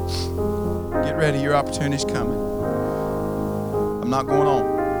 get ready. Your opportunity's coming. I'm not going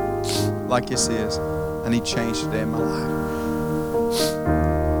on like this is. I need change today in my life.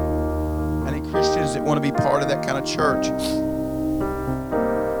 I need Christians that want to be part of that kind of church.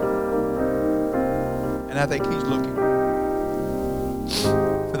 And I think He's looking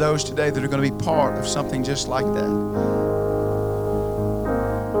for those today that are going to be part of something just like that.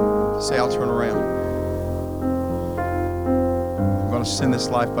 Say, I'll turn around. I'm going to sin this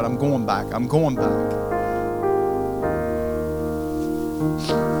life, but I'm going back. I'm going back.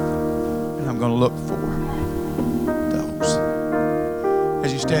 And I'm going to look for those.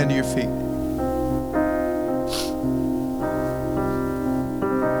 As you stand to your feet.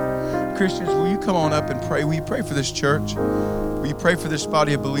 Christians, will you come on up and pray? Will you pray for this church? Will you pray for this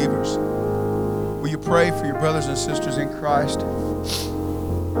body of believers? Will you pray for your brothers and sisters in Christ?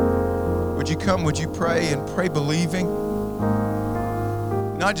 Would you come? Would you pray and pray believing?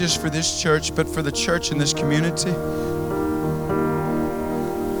 Not just for this church, but for the church in this community.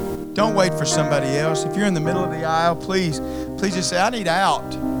 Don't wait for somebody else. If you're in the middle of the aisle, please just say, I need out.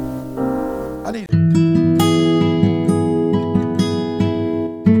 I need.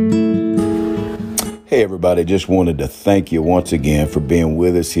 Hey everybody, just wanted to thank you once again for being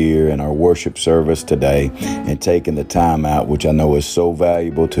with us here in our worship service today and taking the time out, which I know is so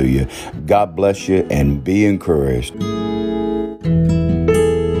valuable to you. God bless you and be encouraged.